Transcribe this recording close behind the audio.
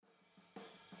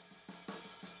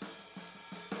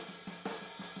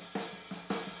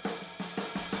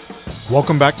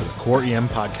Welcome back to the Core EM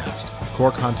Podcast,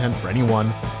 core content for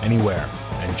anyone, anywhere,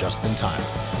 and just in time.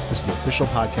 This is the official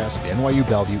podcast of the NYU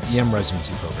Bellevue EM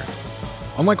Residency Program.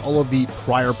 Unlike all of the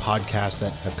prior podcasts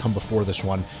that have come before this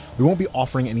one, we won't be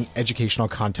offering any educational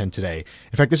content today.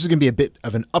 In fact, this is going to be a bit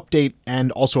of an update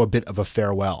and also a bit of a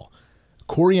farewell.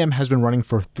 Core EM has been running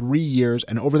for 3 years,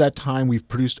 and over that time, we've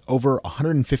produced over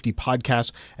 150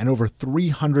 podcasts and over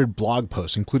 300 blog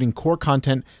posts, including core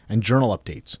content and journal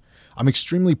updates. I'm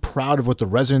extremely proud of what the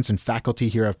residents and faculty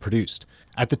here have produced.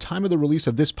 At the time of the release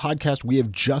of this podcast, we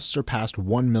have just surpassed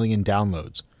 1 million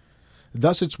downloads.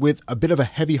 Thus, it's with a bit of a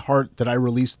heavy heart that I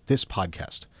released this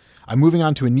podcast. I'm moving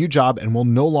on to a new job and will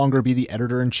no longer be the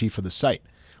editor-in-chief of the site.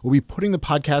 We'll be putting the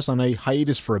podcast on a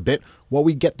hiatus for a bit while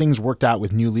we get things worked out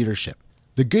with new leadership.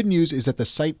 The good news is that the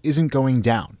site isn't going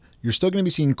down. You're still going to be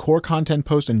seeing core content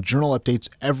posts and journal updates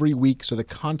every week, so the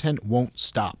content won't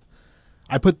stop.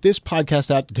 I put this podcast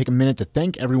out to take a minute to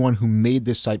thank everyone who made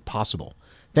this site possible.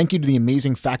 Thank you to the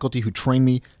amazing faculty who trained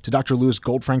me, to Dr. Louis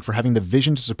Goldfrank for having the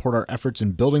vision to support our efforts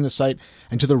in building the site,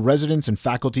 and to the residents and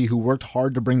faculty who worked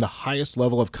hard to bring the highest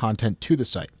level of content to the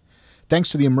site. Thanks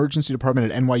to the emergency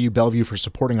department at NYU Bellevue for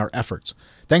supporting our efforts.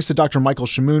 Thanks to Dr. Michael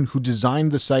Shamoon, who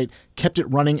designed the site, kept it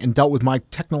running, and dealt with my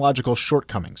technological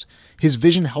shortcomings. His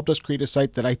vision helped us create a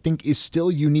site that I think is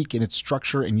still unique in its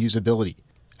structure and usability.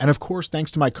 And of course,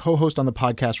 thanks to my co-host on the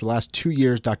podcast for the last 2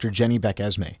 years, Dr. Jenny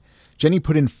Beck-Esme. Jenny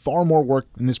put in far more work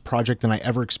in this project than I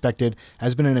ever expected,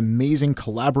 has been an amazing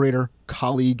collaborator,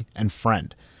 colleague, and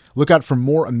friend. Look out for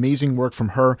more amazing work from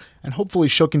her, and hopefully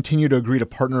she'll continue to agree to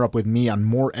partner up with me on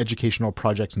more educational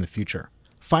projects in the future.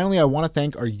 Finally, I want to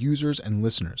thank our users and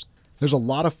listeners. There's a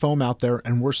lot of foam out there,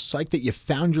 and we're psyched that you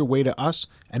found your way to us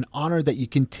and honored that you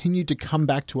continue to come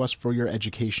back to us for your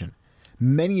education.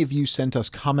 Many of you sent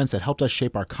us comments that helped us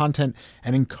shape our content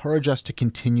and encourage us to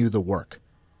continue the work.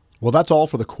 Well, that's all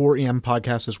for the Core EM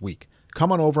podcast this week.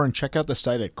 Come on over and check out the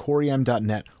site at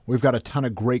coreem.net. We've got a ton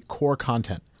of great core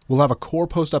content. We'll have a core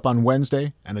post up on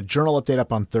Wednesday and a journal update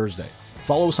up on Thursday.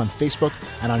 Follow us on Facebook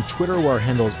and on Twitter where our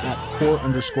handle is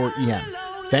 @core_EM.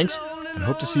 Thanks, and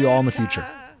hope to see you all in the future.